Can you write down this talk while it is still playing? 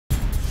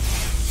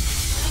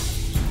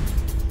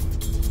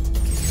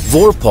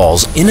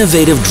Vorpal's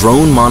innovative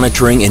drone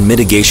monitoring and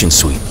mitigation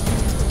suite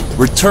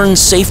returns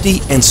safety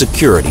and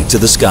security to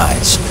the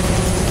skies.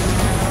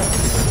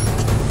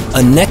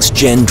 A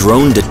next-gen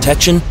drone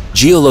detection,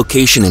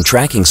 geolocation, and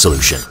tracking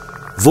solution,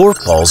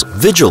 Vorpal's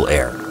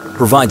VigilAir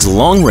provides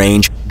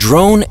long-range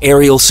drone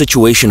aerial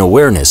situation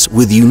awareness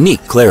with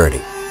unique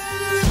clarity.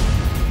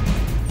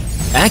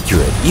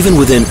 Accurate even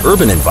within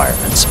urban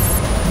environments,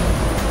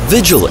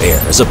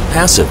 VigilAir is a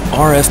passive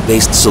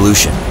RF-based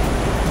solution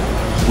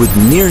with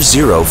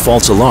near-zero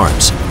false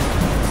alarms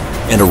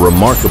and a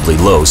remarkably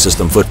low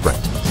system footprint.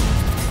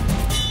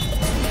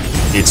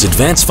 Its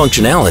advanced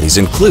functionalities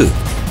include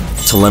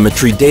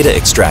telemetry data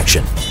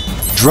extraction,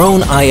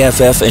 drone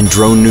IFF and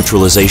drone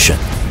neutralization,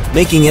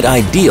 making it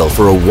ideal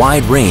for a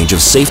wide range of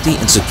safety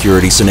and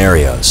security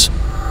scenarios.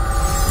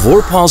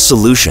 Vorpal's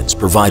solutions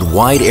provide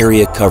wide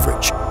area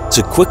coverage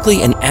to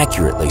quickly and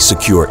accurately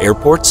secure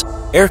airports,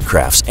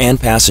 aircrafts, and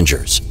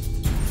passengers.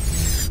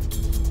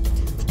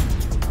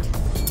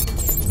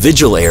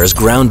 VigilAir's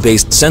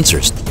ground-based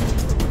sensors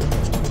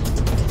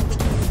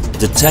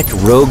detect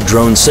rogue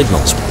drone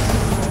signals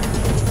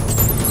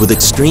with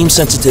extreme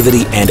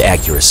sensitivity and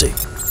accuracy.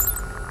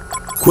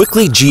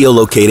 Quickly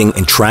geolocating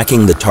and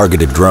tracking the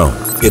targeted drone,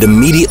 it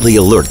immediately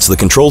alerts the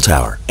control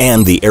tower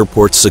and the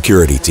airport's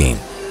security team.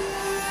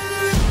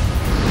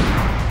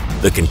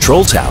 The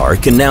control tower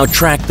can now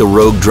track the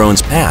rogue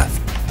drone's path,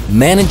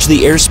 manage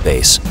the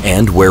airspace,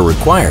 and, where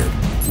required,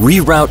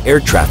 reroute air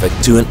traffic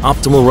to an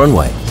optimal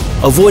runway,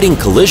 avoiding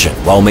collision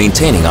while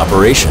maintaining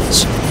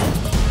operations.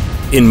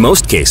 In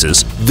most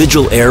cases,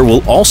 VigilAir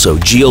will also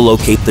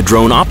geolocate the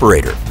drone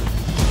operator,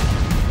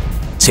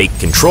 take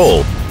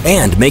control,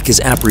 and make his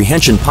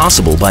apprehension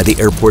possible by the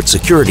airport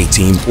security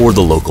team or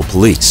the local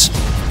police.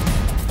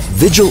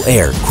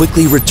 VigilAir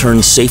quickly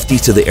returns safety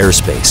to the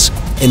airspace,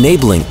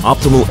 enabling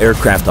optimal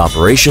aircraft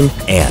operation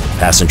and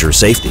passenger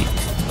safety.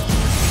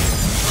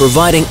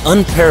 Providing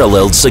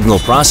unparalleled signal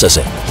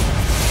processing,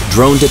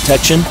 drone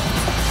detection,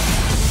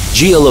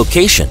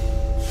 geolocation,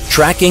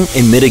 tracking,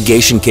 and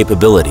mitigation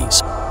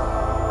capabilities.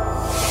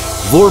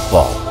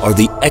 Vorpal are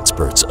the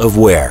experts of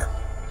where.